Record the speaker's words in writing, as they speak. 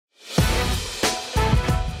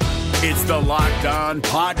It's the Locked On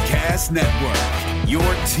Podcast Network, your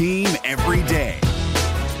team every day.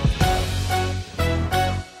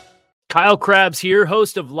 Kyle Krabs here,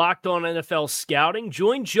 host of Locked On NFL Scouting.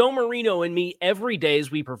 Join Joe Marino and me every day as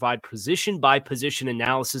we provide position-by-position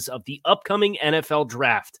analysis of the upcoming NFL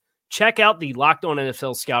Draft. Check out the Locked On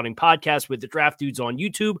NFL Scouting podcast with the Draft Dudes on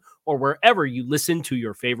YouTube or wherever you listen to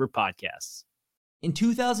your favorite podcasts. In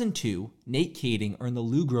 2002, Nate Kading earned the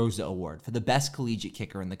Lou Groza Award for the best collegiate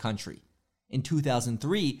kicker in the country. In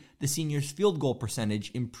 2003, the senior's field goal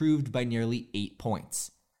percentage improved by nearly 8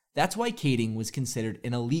 points. That's why Kading was considered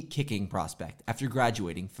an elite kicking prospect after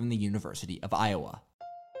graduating from the University of Iowa.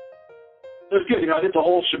 It was good. I did the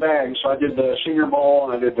whole shebang. So I did the Senior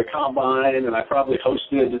Bowl, and I did the Combine, and I probably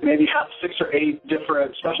hosted maybe 6 or 8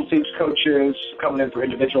 different special teams coaches coming in for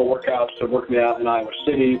individual workouts to work me out in Iowa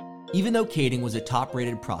City. Even though Kading was a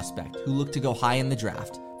top-rated prospect who looked to go high in the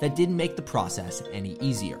draft, that didn't make the process any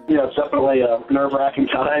easier. It's definitely a nerve-wracking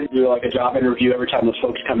time. Do like a job interview every time those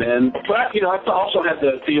folks come in. But, I also had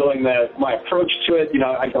the feeling that my approach to it,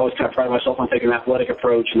 I always kind of pride myself on taking an athletic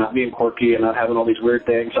approach and not being quirky and not having all these weird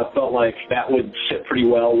things. I felt like that would sit pretty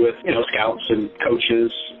well with, scouts and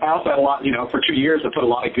coaches. I also had a lot, for 2 years, I put a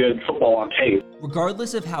lot of good football on tape.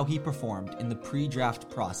 Regardless of how he performed in the pre-draft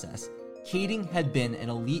process, Kading had been an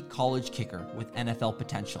elite college kicker with NFL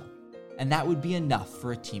potential, and that would be enough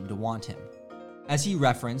for a team to want him. As he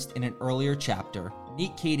referenced in an earlier chapter,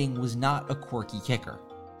 Nate Kading was not a quirky kicker.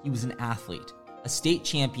 He was an athlete, a state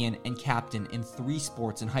champion and captain in 3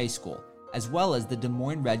 sports in high school, as well as the Des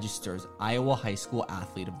Moines Register's Iowa High School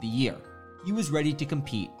Athlete of the Year. He was ready to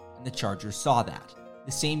compete, and the Chargers saw that.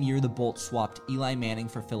 The same year the Bolts swapped Eli Manning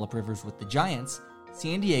for Phillip Rivers with the Giants,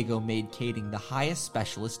 San Diego made Kading the highest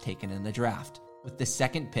specialist taken in the draft, with the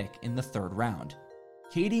 2nd pick in the 3rd round.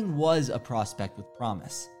 Kading was a prospect with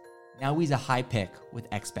promise. Now he's a high pick with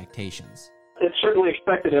expectations. It's certainly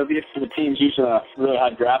expected of you for the teams using a really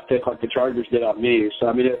high draft pick like the Chargers did on me. So,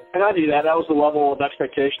 and I knew that. That was the level of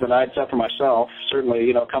expectation that I had set for myself.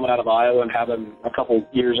 Certainly, coming out of Iowa and having a couple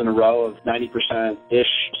years in a row of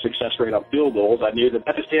 90%-ish success rate on field goals, I knew that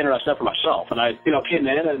that's the standard I set for myself. And I, came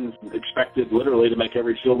in and expected literally to make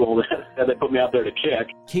every field goal that they put me out there to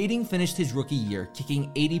kick. Kading finished his rookie year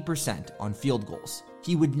kicking 80% on field goals.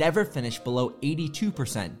 He would never finish below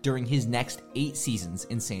 82% during his next 8 seasons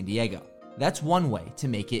in San Diego. That's one way to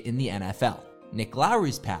make it in the NFL. Nick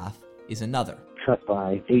Lowery's path is another. Cut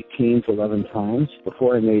by 8 teams 11 times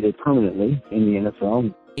before I made it permanently in the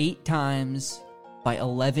NFL. 8 times by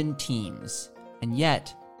 11 teams, and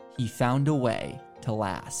yet he found a way to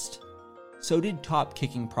last. So did top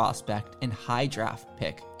kicking prospect and high draft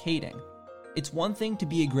pick Kading. It's one thing to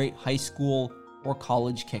be a great high school or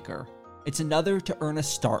college kicker. It's another to earn a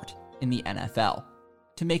start in the NFL.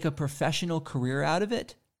 To make a professional career out of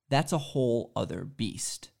it, that's a whole other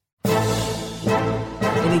beast. In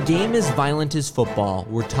a game as violent as football,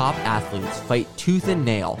 where top athletes fight tooth and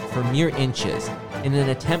nail for mere inches in an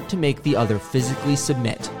attempt to make the other physically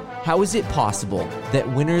submit, how is it possible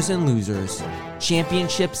that winners and losers,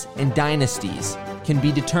 championships and dynasties can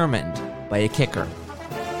be determined by a kicker?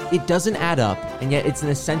 It doesn't add up, and yet it's an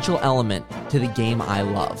essential element to the game I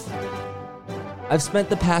love. I've spent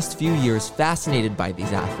the past few years fascinated by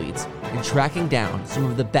these athletes and tracking down some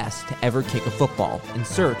of the best to ever kick a football in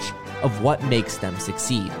search of what makes them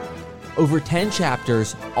succeed. Over 10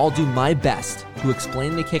 chapters, I'll do my best to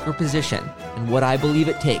explain the kicker position and what I believe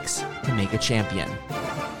it takes to make a champion.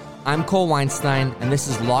 I'm Cole Weinstein, and this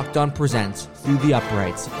is Locked On Presents Through the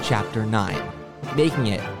Uprights, Chapter 9, Making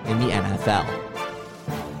It in the NFL.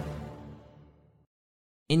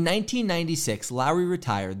 In 1996, Lowery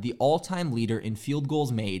retired the all-time leader in field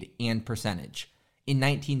goals made and percentage. In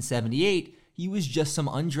 1978, he was just some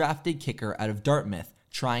undrafted kicker out of Dartmouth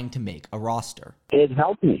trying to make a roster. It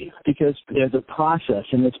helped me because there's a process,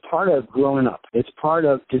 and it's part of growing up. It's part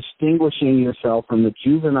of distinguishing yourself from the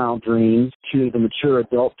juvenile dreams to the mature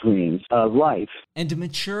adult dreams of life. And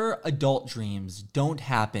mature adult dreams don't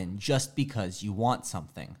happen just because you want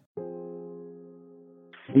something.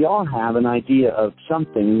 We all have an idea of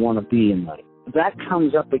something we want to be in life. That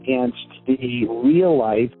comes up against the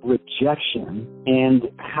real-life rejection, and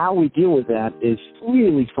how we deal with that is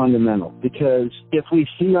really fundamental, because if we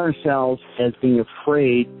see ourselves as being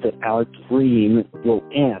afraid that our dream will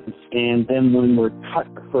end, and then when we're cut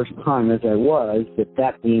the first time, as I was,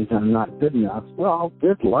 that means I'm not good enough, well,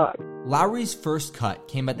 good luck. Lowery's first cut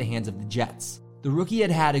came at the hands of the Jets. The rookie had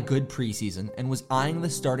had a good preseason and was eyeing the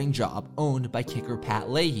starting job owned by kicker Pat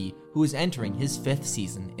Leahy, who was entering his 5th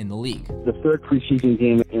season in the league. The 3rd preseason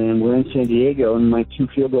game, and we're in San Diego, and my 2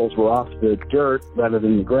 field goals were off the dirt rather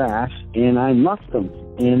than the grass, and I muffed them,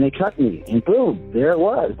 and they cut me, and boom, there it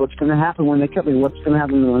was. What's going to happen when they cut me? What's going to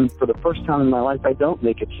happen when, for the first time in my life, I don't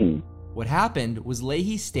make a team? What happened was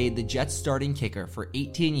Leahy stayed the Jets' starting kicker for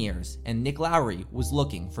 18 years, and Nick Lowry was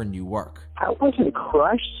looking for new work. I wasn't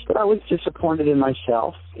crushed, but I was disappointed in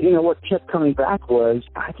myself. You know, what kept coming back was,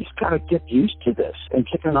 I just got to get used to this. And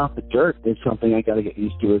kicking off the dirt is something I got to get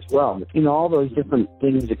used to as well. You know, all those different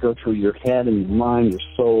things that go through your head and your mind, your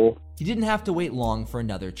soul. He didn't have to wait long for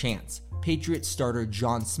another chance. Patriots starter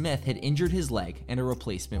John Smith had injured his leg, and a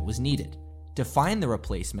replacement was needed. To find the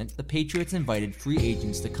replacement, the Patriots invited free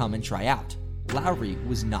agents to come and try out. Lowry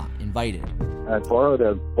was not invited. I borrowed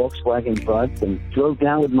a Volkswagen Bus and drove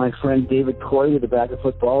down with my friend David Coy with a bag of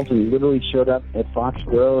footballs and literally showed up at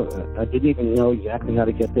Foxborough. I didn't even know exactly how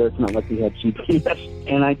to get there. It's not like we had GPS.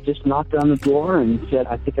 And I just knocked on the door and said,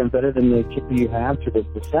 I think I'm better than the kicker you have, to the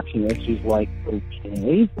receptionist. She's like,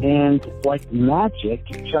 okay. And like magic,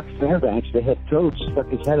 Chuck Fairbanks, the head coach, stuck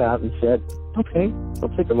his head out and said, okay,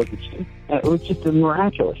 I'll take a look at you. It was just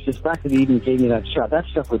miraculous. The fact that he even gave me that shot, that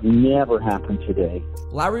stuff would never happen today.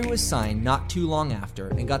 Lowry was signed not too long after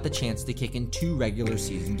and got the chance to kick in 2 regular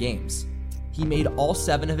season games. He made all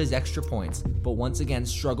 7 of his extra points, but once again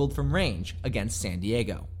struggled from range against San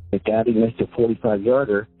Diego. The daddy missed a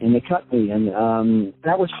 45-yarder, and they cut me, and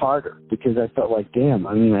that was harder because I felt like, damn,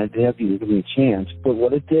 I mean, they haven't even given me a chance. But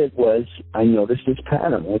what it did was I noticed this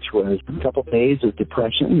pattern, which was a couple days of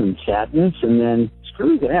depression and sadness, and then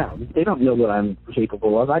screw them. They don't know what I'm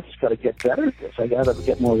capable of. I just got to get better at this. I got to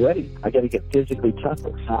get more ready. I got to get physically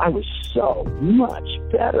tougher. I was so much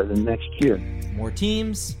better than next year. More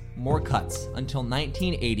teams, more cuts, until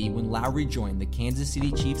 1980 when Lowry joined the Kansas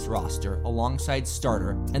City Chiefs roster alongside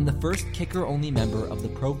starter and the first kicker-only member of the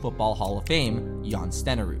Pro Football Hall of Fame, Jan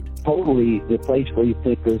Stenerud. Totally the place where you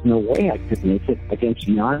think there's no way I could make it against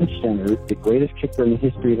Jan Stenerud, the greatest kicker in the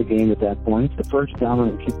history of the game at that point, the first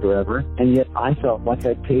dominant kicker ever, and yet I felt like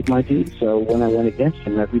I'd paid my dues. So when I went against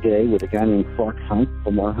him every day with a guy named Clark Hunt,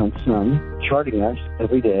 Lamar Hunt's son, charting us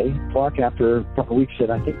every day, Clark after a couple of weeks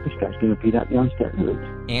said, I think this guy's going to beat out Jan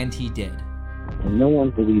Stenerud. And he did. And no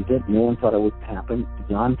one believed it. No one thought it would happen.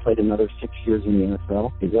 Jan played another 6 years in the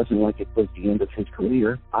NFL. It wasn't like it was the end of his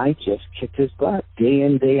career. I just kicked his butt day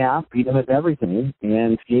in, day out, beat him at everything,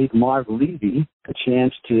 and gave Marv Levy a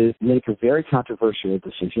chance to make a very controversial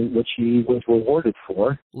decision, which he was rewarded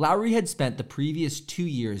for. Lowry had spent the previous 2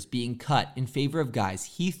 years being cut in favor of guys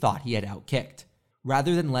he thought he had outkicked.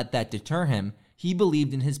 Rather than let that deter him, he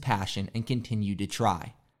believed in his passion and continued to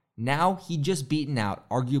try. Now, he'd just beaten out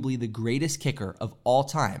arguably the greatest kicker of all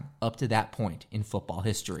time up to that point in football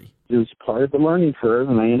history. It was part of the learning curve,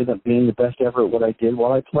 and I ended up being the best ever at what I did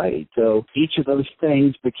while I played. So each of those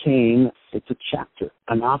things it's a chapter,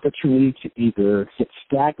 an opportunity to either get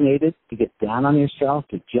stagnated, to get down on yourself,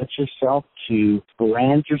 to judge yourself, to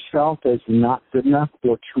brand yourself as not good enough,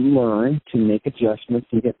 or to learn, to make adjustments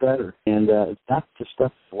and get better. And that's the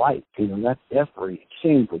stuff of life. That's every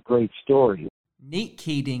single great story. Nate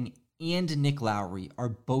Kading and Nick Lowry are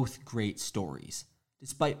both great stories.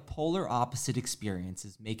 Despite polar opposite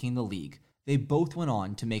experiences making the league, they both went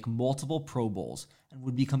on to make multiple Pro Bowls and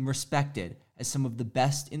would become respected as some of the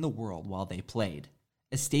best in the world while they played.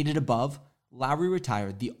 As stated above, Lowry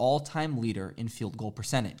retired the all-time leader in field goal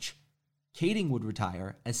percentage. Kading would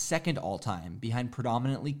retire as second all-time behind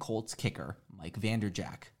predominantly Colts kicker Mike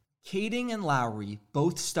Vanderjagt. Kading and Lowry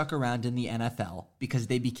both stuck around in the NFL because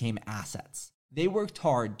they became assets. They worked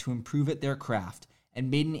hard to improve at their craft and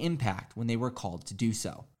made an impact when they were called to do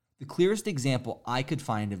so. The clearest example I could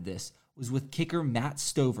find of this was with kicker Matt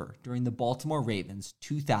Stover during the Baltimore Ravens'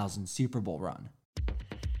 2000 Super Bowl run.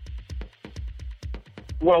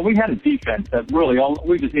 Well, we had a defense that really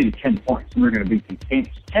we just needed 10 points, and we were going to beat these teams.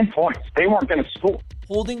 10 points. They weren't going to score.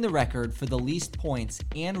 Holding the record for the least points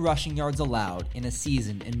and rushing yards allowed in a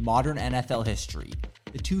season in modern NFL history,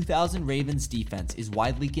 the 2000 Ravens defense is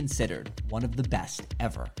widely considered one of the best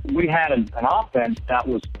ever. We had an offense that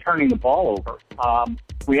was turning the ball over.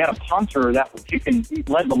 We had a punter that was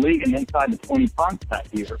led the league in inside the 20 punts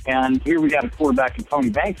that year. And here we got a quarterback in Tony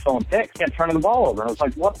Banks throwing picks, kept turning the ball over. And I was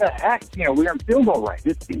like, what the heck? We were in field goal range.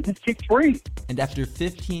 Just kick 3. And after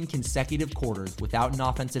 15 consecutive quarters without an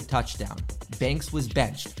offensive touchdown, Banks was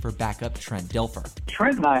benched for backup Trent Dilfer.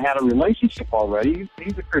 Trent and I had a relationship already.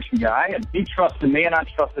 He's a Christian guy, and he trusted me, and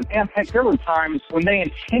not trusted him. Heck, there were times when they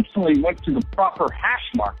intentionally went to the proper hash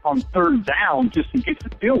mark on third down just to get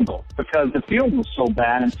the field goal because the field was so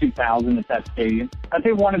bad in 2000 at that stadium that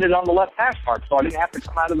they wanted it on the left hash mark, so I didn't have to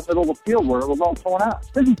come out of the middle of the field where it was all torn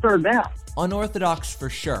out. This is third down. Unorthodox for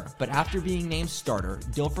sure, but after being named starter,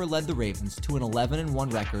 Dilfer led the Ravens to an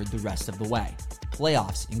 11-1 record the rest of the way,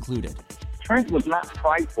 playoffs included. Trent was not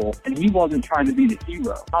prideful, and he wasn't trying to be the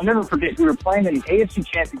hero. I'll never forget, we were playing in the AFC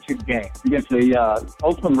Championship game against the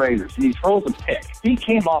Oakland Raiders, and he throws a pick. He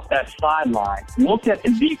came off that sideline, looked at the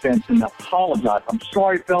defense, and apologized. I'm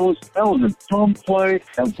sorry, fellas. That was a dumb play.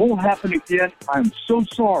 That won't happen again. I'm so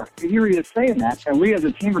sorry. And here he is saying that, and we as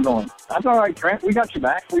a team are going, that's all right, Trent. We got you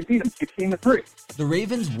back. We beat him 16-3. The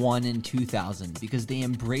Ravens won in 2000 because they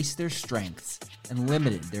embraced their strengths and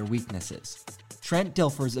limited their weaknesses. Trent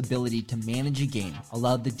Dilfer's ability to manage a game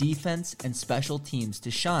allowed the defense and special teams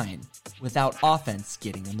to shine without offense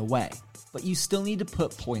getting in the way. But you still need to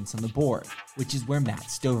put points on the board, which is where Matt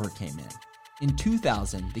Stover came in. In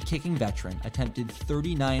 2000, the kicking veteran attempted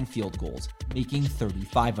 39 field goals, making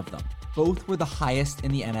 35 of them. Both were the highest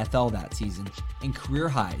in the NFL that season and career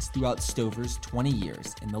highs throughout Stover's 20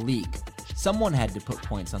 years in the league. Someone had to put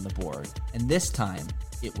points on the board, and this time,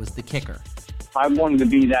 it was the kicker. I wanted to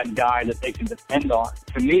be that guy that they can depend on.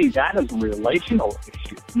 To me, that is a relational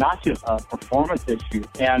issue, not just a performance issue.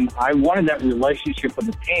 And I wanted that relationship with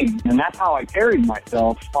the team. And that's how I carried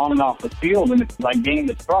myself on and off the field. And I gained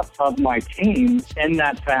the trust of my team in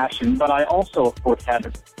that fashion. But I also, of course, had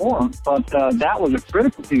to perform. But that was a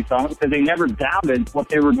critical piece on it because they never doubted what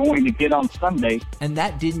they were going to get on Sunday. And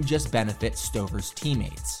that didn't just benefit Stover's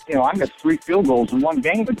teammates. You know, I missed 3 field goals in one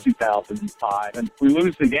game in 2005. And we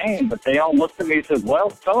lose the game, but they all looked at me and said, well,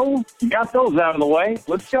 so you got those out of the way.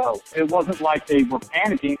 Let's go. It wasn't like they were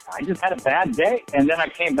panicking. I just had a bad day. And then I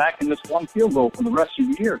came back and missed 1 field goal for the rest of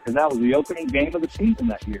the year because that was the opening game of the season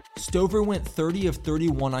that year. Stover went 30 of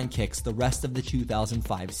 31 on kicks the rest of the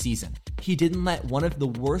 2005 season. He didn't let one of the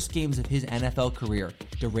worst games of his NFL career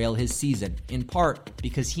derail his season, in part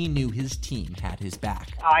because he knew his team had his back.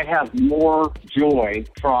 I have more joy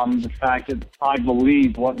from the fact that I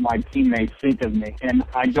believe what my teammates think of me. And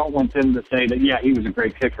I don't want them to say that, yeah, he was a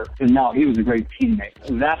great kicker. And no, he was a great teammate.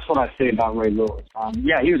 That's what I say about Ray Lewis.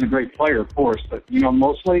 Yeah, he was a great player, of course, but,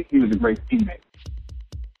 mostly he was a great teammate.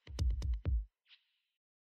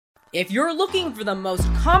 If you're looking for the most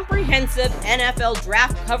comprehensive NFL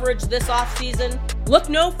draft coverage this offseason, look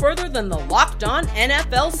no further than the Locked On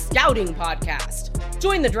NFL Scouting Podcast.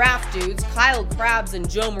 Join the draft dudes, Kyle Krabs and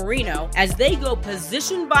Joe Marino, as they go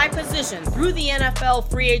position by position through the NFL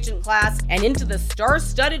free agent class and into the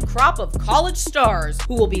star-studded crop of college stars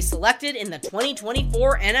who will be selected in the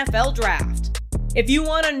 2024 NFL Draft. If you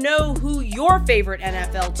want to know who your favorite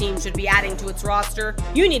NFL team should be adding to its roster,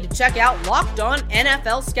 you need to check out Locked On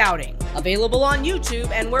NFL Scouting, available on YouTube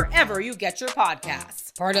and wherever you get your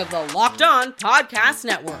podcasts. Part of the Locked On Podcast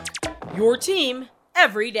Network, your team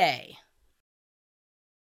every day.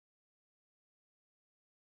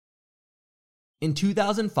 In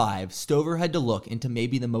 2005, Stover had to look into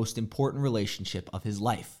maybe the most important relationship of his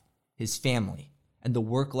life, his family, and the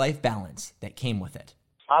work-life balance that came with it.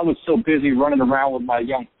 I was so busy running around with my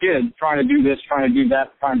young kids, trying to do this, trying to do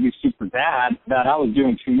that, trying to be super dad, that I was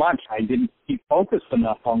doing too much. I didn't keep focused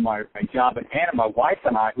enough on my job at hand. My wife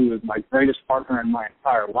and I, who is my greatest partner in my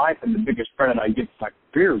entire life, and the biggest credit I give to my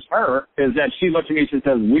career is her, is that she looks at me and she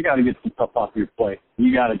says, we got to get some stuff off your plate.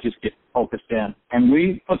 You got to just get focused in. And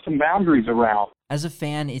we put some boundaries around. As a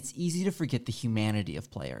fan, it's easy to forget the humanity of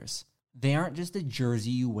players. They aren't just a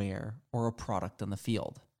jersey you wear or a product on the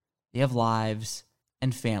field. They have lives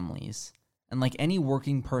and families, and like any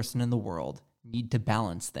working person in the world, need to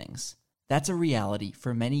balance things. That's a reality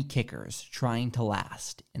for many kickers trying to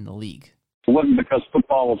last in the league. It wasn't because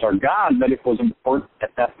football was our God that it was important at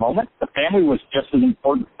that moment. The family was just as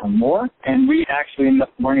important or more, and we actually ended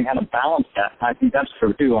up learning how to balance that. I think that's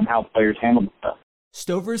true, too, on how players handle stuff.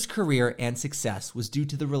 Stover's career and success was due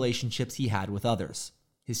to the relationships he had with others,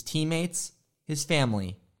 his teammates, his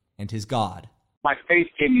family, and his God. My faith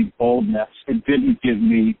gave me boldness. It didn't give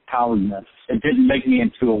me cowardness. It didn't make me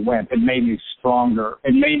into a wimp. It made me stronger.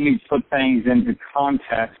 It made me put things into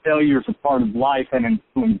context. Failure is a part of life, and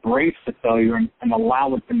to embrace the failure and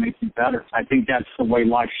allow it to make you better. I think that's the way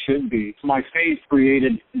life should be. My faith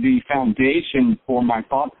created the foundation for my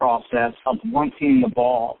thought process of wanting the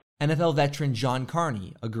ball. NFL veteran John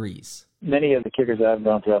Carney agrees. Many of the kickers I've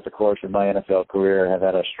known throughout the course of my NFL career have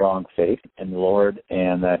had a strong faith in the Lord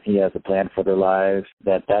and that He has a plan for their lives,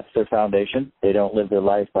 that's their foundation. They don't live their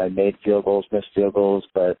life by made field goals, missed field goals,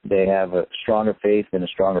 but they have a stronger faith and a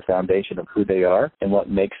stronger foundation of who they are and what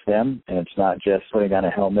makes them. And it's not just putting on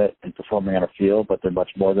a helmet and performing on a field, but they're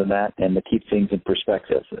much more than that. And to keep things in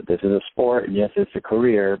perspective, this is a sport, and yes, it's a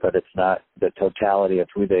career, but it's not the totality of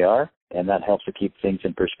who they are. And that helps to keep things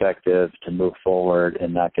in perspective, to move forward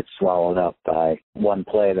and not get swallowed up by one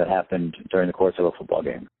play that happened during the course of a football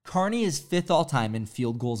game. Carney is 5th all-time in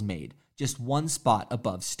field goals made, just one spot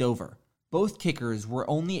above Stover. Both kickers were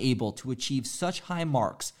only able to achieve such high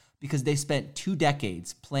marks because they spent 2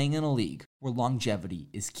 decades playing in a league where longevity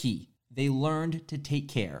is key. They learned to take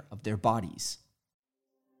care of their bodies.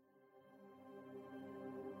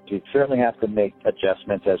 You certainly have to make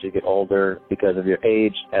adjustments as you get older because of your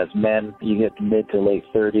age. As men, you get mid to late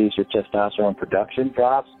 30s, your testosterone production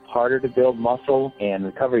drops, harder to build muscle, and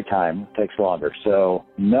recovery time takes longer. So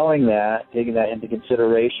knowing that, taking that into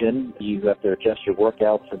consideration, you have to adjust your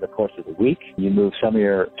workouts in the course of the week. You move some of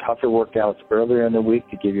your tougher workouts earlier in the week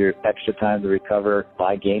to give you extra time to recover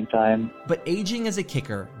by game time. But aging as a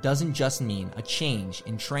kicker doesn't just mean a change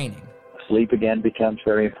in training. Sleep again becomes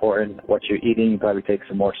very important. What you're eating, you probably take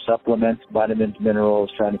some more supplements, vitamins, minerals,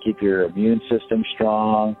 trying to keep your immune system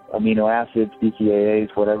strong, amino acids,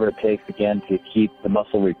 BCAAs, whatever it takes, again, to keep the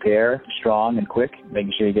muscle repair strong and quick,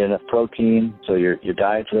 making sure you get enough protein. So your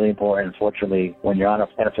diet's really important. Unfortunately, when you're on an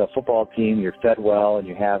NFL football team, you're fed well and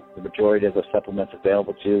you have the majority of the supplements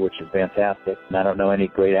available to you, which is fantastic. And I don't know any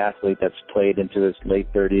great athlete that's played into his late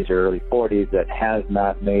 30s or early 40s that has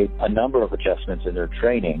not made a number of adjustments in their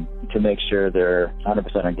training to make sure they're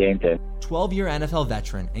 100% on game day. 12-year NFL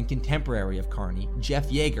veteran and contemporary of Carney, Jeff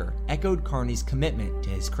Yeager, echoed Carney's commitment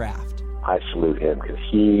to his craft. I salute him because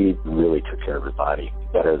he really took care of his body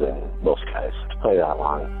better than most guys. To play that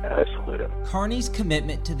long, I salute him. Carney's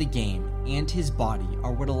commitment to the game and his body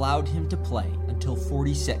are what allowed him to play until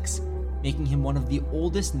 46, making him one of the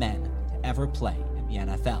oldest men to ever play in the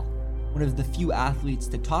NFL. One of the few athletes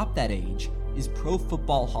to top that age is Pro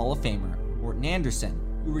Football Hall of Famer Morten Andersen,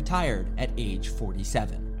 who retired at age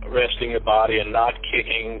 47. Resting your body and not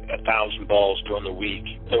kicking 1,000 balls during the week.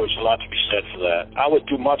 There was a lot to be said for that. I would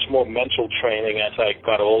do much more mental training as I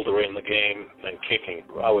got older in the game than kicking.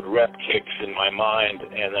 I would rep kicks in my mind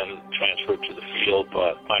and then transfer to the field,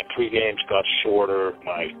 but my pre-games got shorter.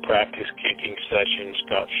 My practice kicking sessions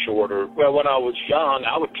got shorter. Well, when I was young,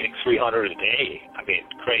 I would kick 300 a day. I mean,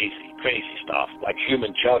 crazy stuff. Like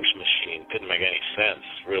human jugs machine. Didn't make any sense,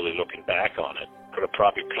 really, looking back on it. Could have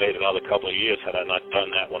probably played another couple of years had I not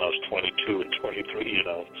done that when I was 22 and 23,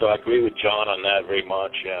 So I agree with John on that very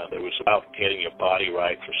much, yeah. It was about getting your body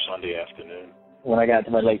right for Sunday afternoon. When I got to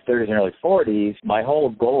my late 30s and early 40s, my whole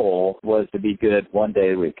goal was to be good one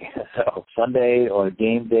day a week. So Sunday or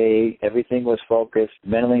game day, everything was focused,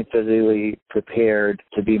 mentally and physically prepared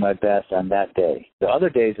to be my best on that day. The other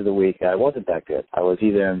days of the week, I wasn't that good. I was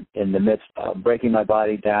either in the midst of breaking my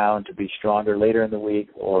body down to be stronger later in the week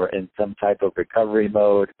or in some type of recovery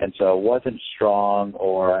mode. And so I wasn't strong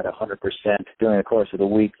or at 100% during the course of the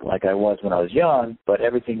week like I was when I was young, but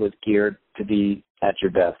everything was geared to be at your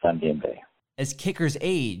best on game day. As kickers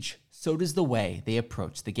age, so does the way they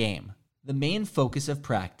approach the game. The main focus of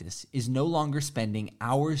practice is no longer spending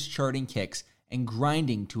hours charting kicks and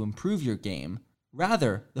grinding to improve your game.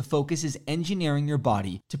 Rather, the focus is engineering your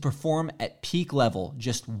body to perform at peak level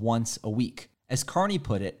just once a week. As Carney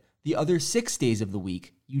put it, the other 6 days of the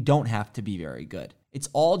week, you don't have to be very good. It's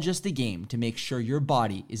all just a game to make sure your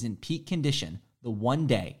body is in peak condition the one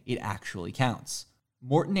day it actually counts.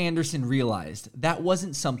 Morten Andersen realized that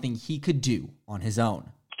wasn't something he could do on his own.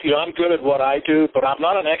 I'm good at what I do, but I'm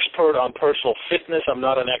not an expert on personal fitness. I'm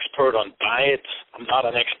not an expert on diets. I'm not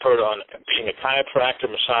an expert on being a chiropractor,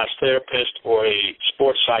 massage therapist, or a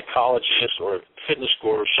sports psychologist or a fitness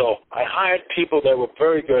guru. So I hired people that were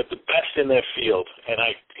very good, the best in their field, and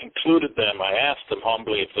I included them. I asked them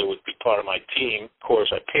humbly if they would be part of my team. Of course,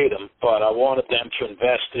 I paid them, but I wanted them to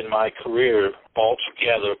invest in my career all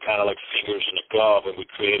together, kind of like fingers in a glove, and we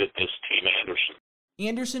created this Team Andersen.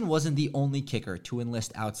 Andersen wasn't the only kicker to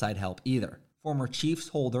enlist outside help either. Former Chiefs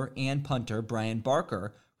holder and punter Brian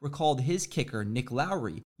Barker recalled his kicker Nick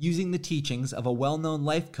Lowry using the teachings of a well-known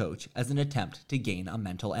life coach as an attempt to gain a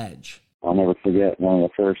mental edge. I'll never forget one of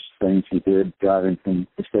the first things he did driving from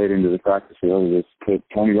the state into the practice field was put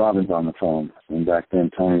Tony Robbins on the phone. And back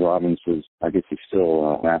then, Tony Robbins was, I guess he's still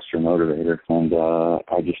a master motivator. And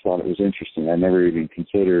I just thought it was interesting. I never even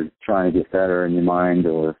considered trying to get better in your mind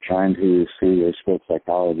or trying to see a sports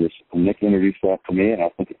psychologist. And Nick introduced that to me, and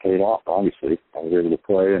I think it paid off, obviously. I was able to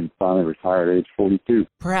play and finally retired at age 42.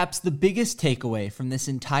 Perhaps the biggest takeaway from this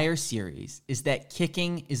entire series is that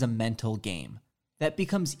kicking is a mental game. That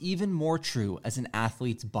becomes even more true as an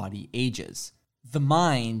athlete's body ages. The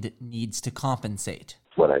mind needs to compensate.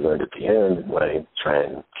 What I learned at the end, what I try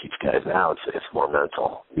and teach guys now, it's more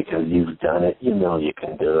mental. Because you've done it, you know you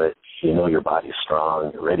can do it. You know your body's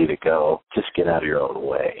strong, you're ready to go. Just get out of your own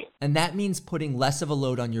way. And that means putting less of a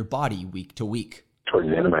load on your body week to week. Towards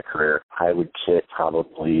the end of my career, I would kick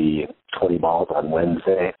probably 20 balls on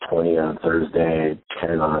Wednesday, 20 on Thursday,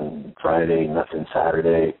 10 on Friday, nothing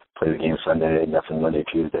Saturday, play the game Sunday, nothing Monday,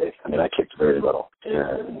 Tuesday. I mean, I kicked very little,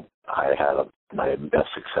 and I had my best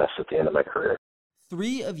success at the end of my career.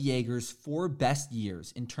 3 of Jaeger's 4 best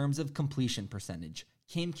years in terms of completion percentage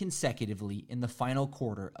came consecutively in the final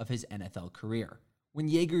quarter of his NFL career. When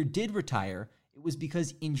Jaeger did retire, it was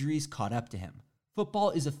because injuries caught up to him.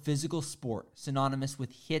 Football is a physical sport synonymous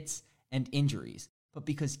with hits and injuries, but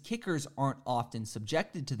because kickers aren't often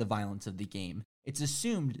subjected to the violence of the game, it's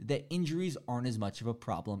assumed that injuries aren't as much of a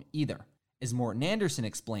problem either. As Morten Andersen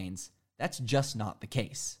explains, that's just not the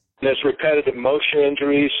case. There's repetitive motion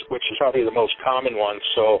injuries, which is probably the most common one.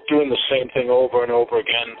 So doing the same thing over and over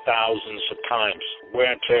again thousands of times.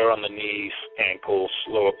 Wear and tear on the knees, ankles,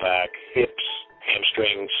 lower back, hips,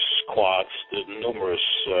 hamstrings, quads. There's numerous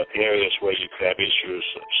areas where you could have issues,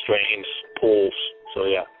 strains, pulls. So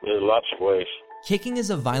yeah, there's lots of ways. Kicking is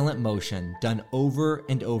a violent motion done over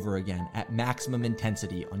and over again at maximum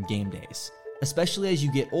intensity on game days. Especially as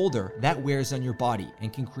you get older, that wears on your body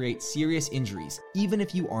and can create serious injuries, even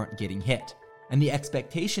if you aren't getting hit. And the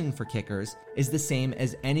expectation for kickers is the same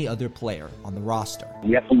as any other player on the roster.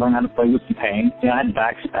 You have to learn how to play with some pain. I had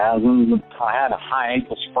back spasms. I had a high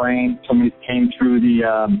ankle sprain. Somebody came through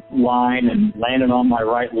the line and landed on my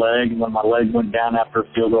right leg. When my leg went down after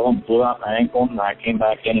a field goal and blew out my ankle, and I came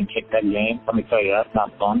back in and kicked that game. Let me tell you, that's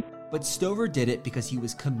not fun. But Stover did it because he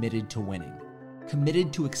was committed to winning.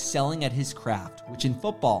 Committed to excelling at his craft, which in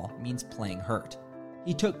football means playing hurt.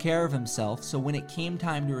 He took care of himself, so when it came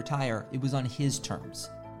time to retire, it was on his terms,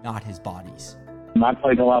 not his body's. I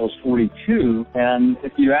played till I was 42, and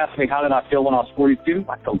if you ask me how did I feel when I was 42,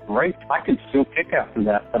 I felt great. I could still kick after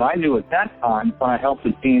that, but I knew at that time when I helped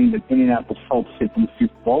the team, the Indianapolis Colts, get to the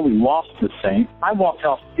Super Bowl, we lost the Saints. I walked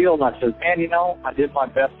off the field and I said, man, I did my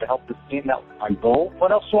best to help this team. That was my goal.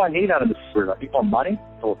 What else do I need out of this career? I need more money.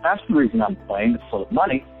 So if that's the reason I'm playing, it's for the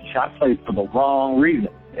money. I played for the wrong reason.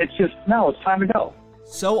 It's just, no, it's time to go.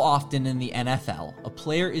 So often in the NFL, a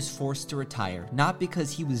player is forced to retire not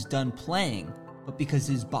because he was done playing, but because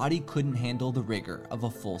his body couldn't handle the rigor of a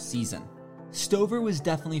full season. Stover was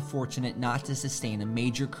definitely fortunate not to sustain a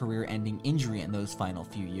major career-ending injury in those final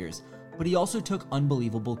few years, but he also took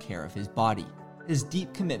unbelievable care of his body. His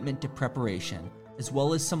deep commitment to preparation, as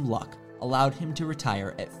well as some luck, allowed him to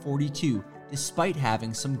retire at 42 despite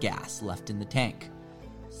having some gas left in the tank.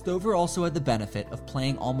 Stover also had the benefit of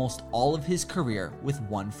playing almost all of his career with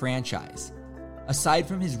one franchise. Aside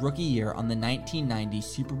from his rookie year on the 1990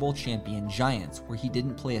 Super Bowl champion Giants, where he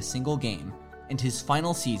didn't play a single game, and his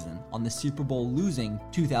final season on the Super Bowl losing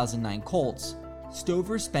 2009 Colts,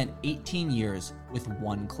 Stover spent 18 years with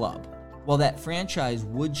one club. While that franchise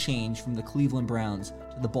would change from the Cleveland Browns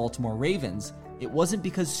to the Baltimore Ravens, it wasn't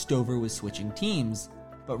because Stover was switching teams,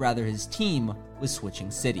 but rather his team was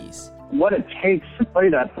switching cities. What it takes to play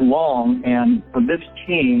that long and for this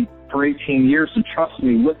team for 18 years to trust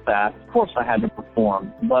me with that, of course I had to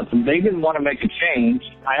perform. But they didn't want to make a change.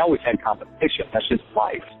 I always had competition. That's just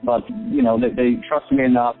life. But, they trusted me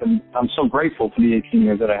enough, and I'm so grateful for the 18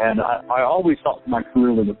 years that I had. I always thought my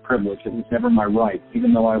career was a privilege. It was never my right,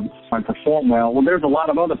 even though I performed well. Well, there's a lot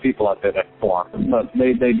of other people out there that perform, but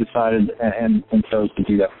they decided and chose to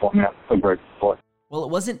do that for me. I'm so grateful for it. Well, it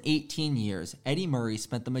wasn't 18 years. Eddie Murray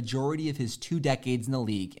spent the majority of his 2 decades in the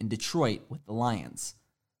league in Detroit with the Lions.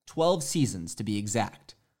 12 seasons to be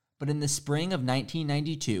exact. But in the spring of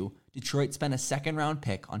 1992, Detroit spent a second-round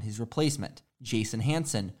pick on his replacement, Jason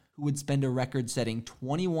Hanson, who would spend a record-setting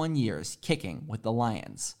 21 years kicking with the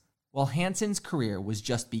Lions. While Hanson's career was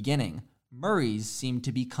just beginning, Murray's seemed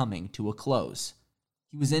to be coming to a close.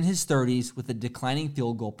 He was in his 30s with a declining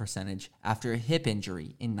field goal percentage after a hip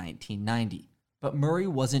injury in 1990. But Murray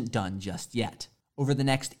wasn't done just yet. Over the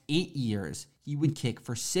next 8 years, he would kick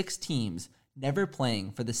for 6 teams, never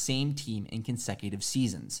playing for the same team in consecutive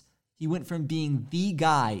seasons. He went from being the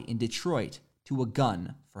guy in Detroit to a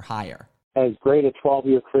gun for hire. As great a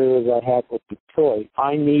 12-year career as I had with Detroit,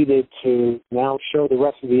 I needed to now show the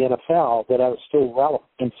rest of the NFL that I was still relevant.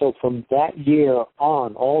 And so from that year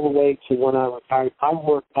on, all the way to when I retired, I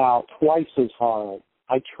worked out twice as hard.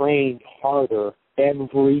 I trained harder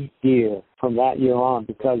every year from that year on,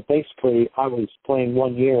 because basically I was playing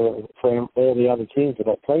 1 year for all the other teams that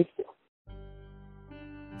I played for.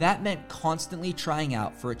 That meant constantly trying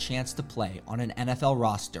out for a chance to play on an NFL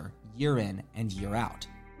roster year in and year out.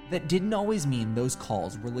 That didn't always mean those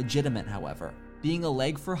calls were legitimate, however. Being a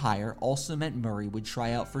leg for hire also meant Murray would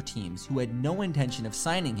try out for teams who had no intention of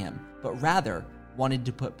signing him, but rather wanted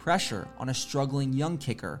to put pressure on a struggling young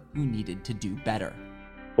kicker who needed to do better.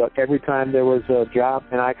 But every time there was a job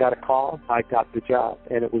and I got a call, I got the job.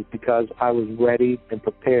 And it was because I was ready and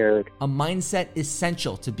prepared. A mindset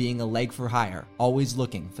essential to being a leg for hire, always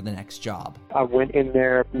looking for the next job. I went in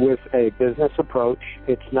there with a business approach.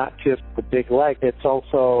 It's not just the big leg. It's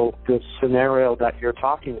also the scenario that you're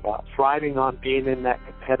talking about. Thriving on being in that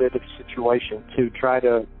competitive situation to try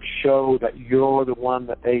to show that you're the one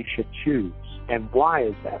that they should choose. And why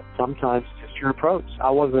is that? Sometimes it's just your approach. I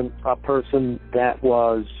wasn't a person that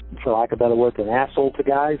was, for lack of a better word, an asshole to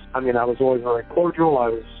guys. I mean, I was always very cordial. I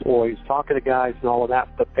was always talking to guys and all of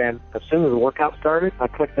that. But then as soon as the workout started, I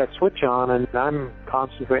clicked that switch on and I'm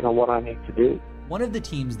concentrating on what I need to do. One of the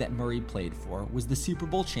teams that Murray played for was the Super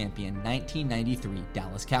Bowl champion 1993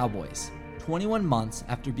 Dallas Cowboys. 21 months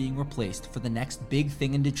after being replaced for the next big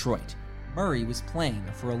thing in Detroit, Murray was playing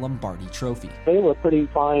for a Lombardi trophy. They were a pretty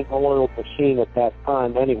fine, oiled machine at that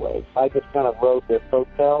time anyway. I just kind of rode their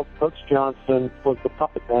coattails. Coach Johnson was the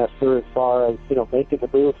puppet master as far as, making the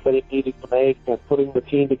moves that he needed to make and putting the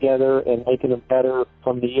team together and making them better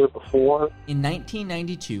from the year before. In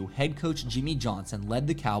 1992, head coach Jimmy Johnson led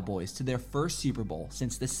the Cowboys to their first Super Bowl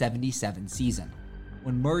since the '77 season.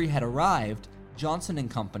 When Murray had arrived, Johnson and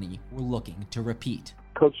company were looking to repeat.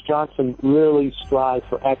 Coach Johnson really strived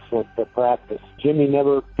for excellence at practice. Jimmy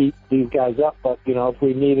never beat these guys up, but, if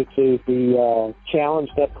we needed to be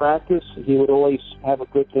challenged at practice, he would always have a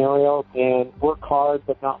good scenario and work hard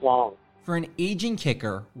but not long. For an aging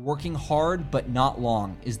kicker, working hard but not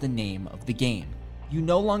long is the name of the game. You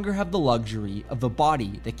no longer have the luxury of a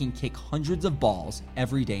body that can kick hundreds of balls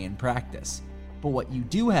every day in practice. But what you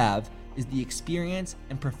do have is the experience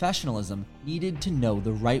and professionalism needed to know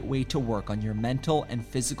the right way to work on your mental and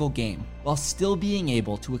physical game while still being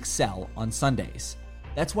able to excel on Sundays.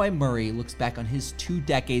 That's why Murray looks back on his 2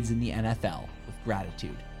 decades in the NFL with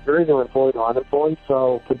gratitude. You're either employed or unemployed,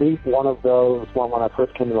 so to be one of those, when I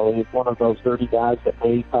first came to the league, one of those 30 guys that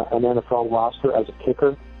made an NFL roster as a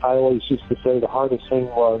kicker, I always used to say the hardest thing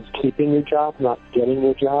was keeping your job, not getting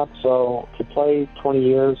your job. So to play 20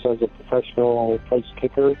 years as a professional place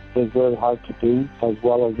kicker is very hard to do, as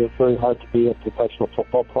well as it's very hard to be a professional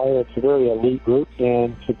football player. It's a very elite group,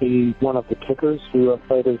 and to be one of the kickers who have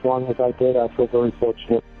played as long as I did, I feel very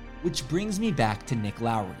fortunate. Which brings me back to Nick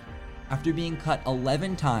Lowery. After being cut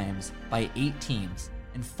 11 times by 8 teams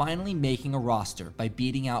and finally making a roster by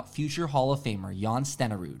beating out future Hall of Famer Jan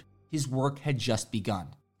Stenerud, his work had just begun.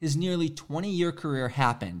 His nearly 20-year career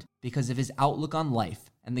happened because of his outlook on life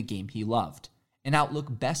and the game he loved, an outlook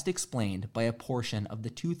best explained by a portion of the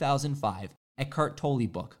 2005 Eckhart Tolle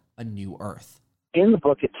book, A New Earth. In the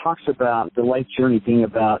book, it talks about the life journey being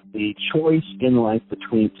about the choice in life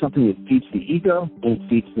between something that feeds the ego and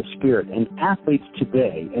feeds the spirit. And athletes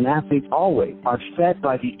today, and athletes always, are fed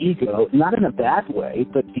by the ego, not in a bad way,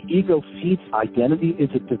 but the ego feeds identity as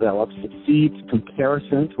it develops. It feeds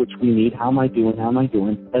comparisons, which we need. How am I doing? How am I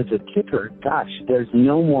doing? As a kicker, gosh, there's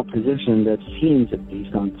no more position that seems, at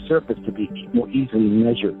least on the surface, to be more easily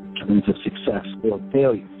measured in terms of success or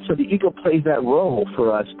failure. So the ego plays that role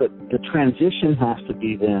for us, but the transition has to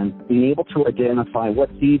be then being able to identify what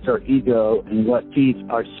feeds our ego and what feeds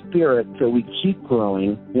our spirit so we keep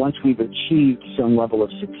growing once we've achieved some level of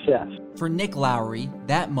success. For Nick Lowery,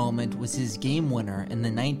 that moment was his game winner in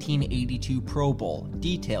the 1982 Pro Bowl,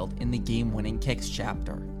 detailed in the Game-Winning Kicks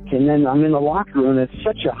chapter. And then I'm in the locker room, it's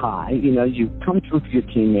such a high, you come through for your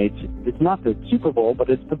teammates. It's not the Super Bowl, but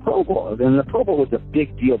it's the Pro Bowl. And the Pro Bowl was a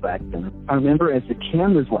big deal back then. I remember as the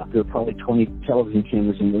cameras left, there were probably 20 television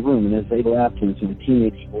cameras in the room, and as they left, and the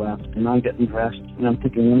teammates left, and I'm getting dressed, and I'm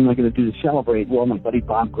thinking, what am I going to do to celebrate? Well, my buddy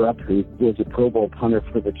Bob Grupp, who was a Pro Bowl punter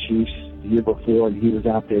for the Chiefs the year before, and he was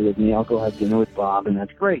out there with me. I'll go have dinner with Bob, and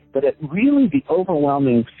that's great. But it really, the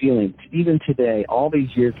overwhelming feeling, even today, all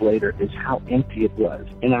these years later, is how empty it was.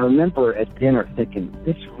 And I remember at dinner thinking,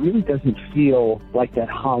 this really doesn't feel like that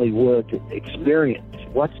Hollywood experience.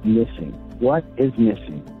 What's missing? What is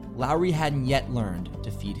missing? Lowry hadn't yet learned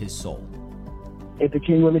to feed his soul. It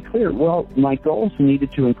became really clear. Well, my goals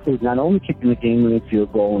needed to include not only kicking the game-winning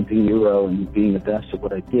field goal and being a hero and being the best at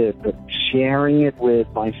what I did, but sharing it with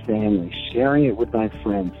my family, sharing it with my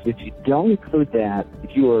friends. If you don't include that,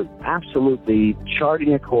 you are absolutely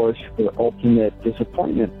charting a course for ultimate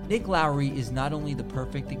disappointment. Nick Lowry is not only the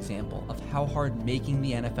perfect example of how hard making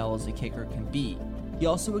the NFL as a kicker can be, he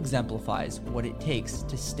also exemplifies what it takes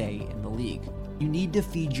to stay in the league. You need to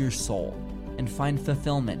feed your soul and find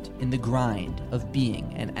fulfillment in the grind of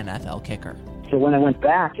being an NFL kicker. So when I went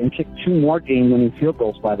back and kicked 2 more game-winning field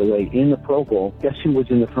goals, by the way, in the Pro Bowl, guess who was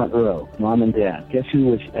in the front row? Mom and Dad. Guess who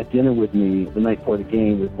was at dinner with me the night before the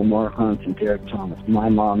game with Lamar Hunt and Derek Thomas? My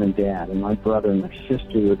mom and dad, and my brother and my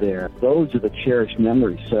sister were there. Those are the cherished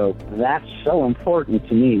memories. So that's so important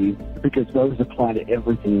to me because those apply to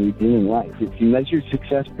everything we do in life. If you measure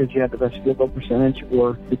success because you had the best field goal percentage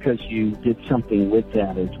or because you did something with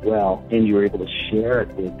that as well and you were able to share it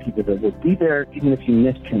with people that would be there even if you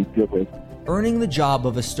missed 10 field goals. Earning the job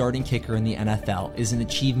of a starting kicker in the NFL is an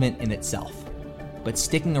achievement in itself. But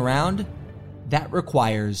sticking around, that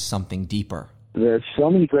requires something deeper. There's so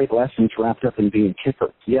many great lessons wrapped up in being a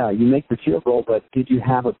kicker. Yeah, you make the field goal, but did you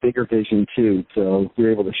have a bigger vision too? So you're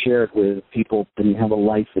able to share it with people, then you have a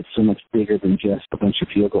life that's so much bigger than just a bunch of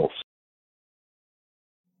field goals.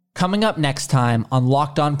 Coming up next time on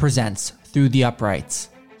Locked On Presents Through the Uprights,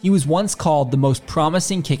 he was once called the most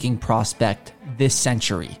promising kicking prospect this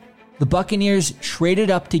century. The Buccaneers traded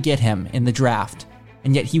up to get him in the draft,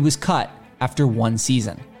 and yet he was cut after 1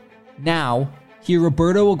 season. Now, hear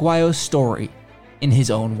Roberto Aguayo's story in his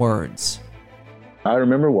own words. I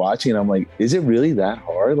remember watching and I'm like, is it really that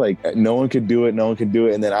hard? Like, no one could do it.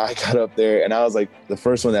 And then I got up there and I was like the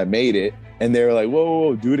first one that made it. And they were like,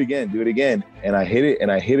 whoa, do it again. And I hit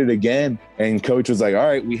it again. And coach was like, all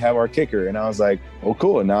right, we have our kicker. And I was like, oh,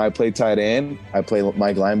 cool. Now I play tight end, I play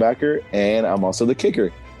Mike linebacker, and I'm also the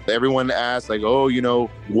kicker. Everyone asks, like, oh,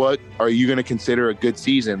 what are you going to consider a good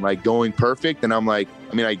season? Like going perfect? And I'm like,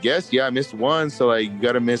 I guess, I missed 1. So like, you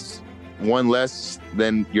got to miss 1 less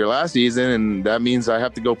than your last season. And that means I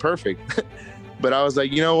have to go perfect. But I was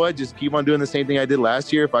like, you know what? Just keep on doing the same thing I did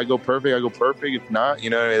last year. If I go perfect, I go perfect. If not,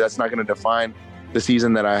 that's not going to define the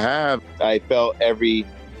season that I have. I felt every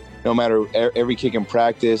kick in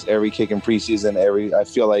practice, every kick in preseason, I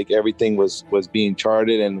feel like everything was being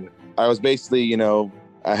charted. And I was basically,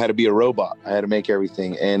 I had to be a robot. I had to make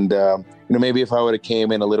everything. And, maybe if I would have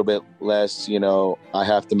came in a little bit less, I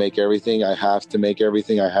have to make everything. I have to make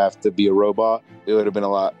everything. I have to be a robot. It would have been a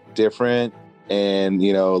lot different. And,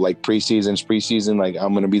 like preseason, like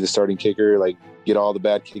I'm going to be the starting kicker, like get all the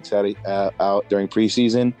bad kicks out during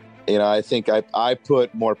preseason. I think I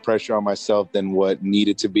put more pressure on myself than what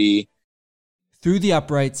needed to be. Through the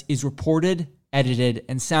Uprights is reported, edited,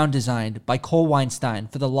 and sound designed by Cole Weinstein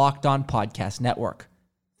for the Locked On Podcast Network.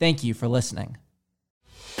 Thank you for listening.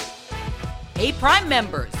 Hey, Prime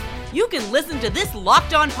members, you can listen to this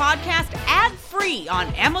Locked On podcast ad-free on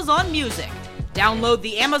Amazon Music. Download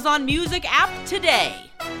the Amazon Music app today.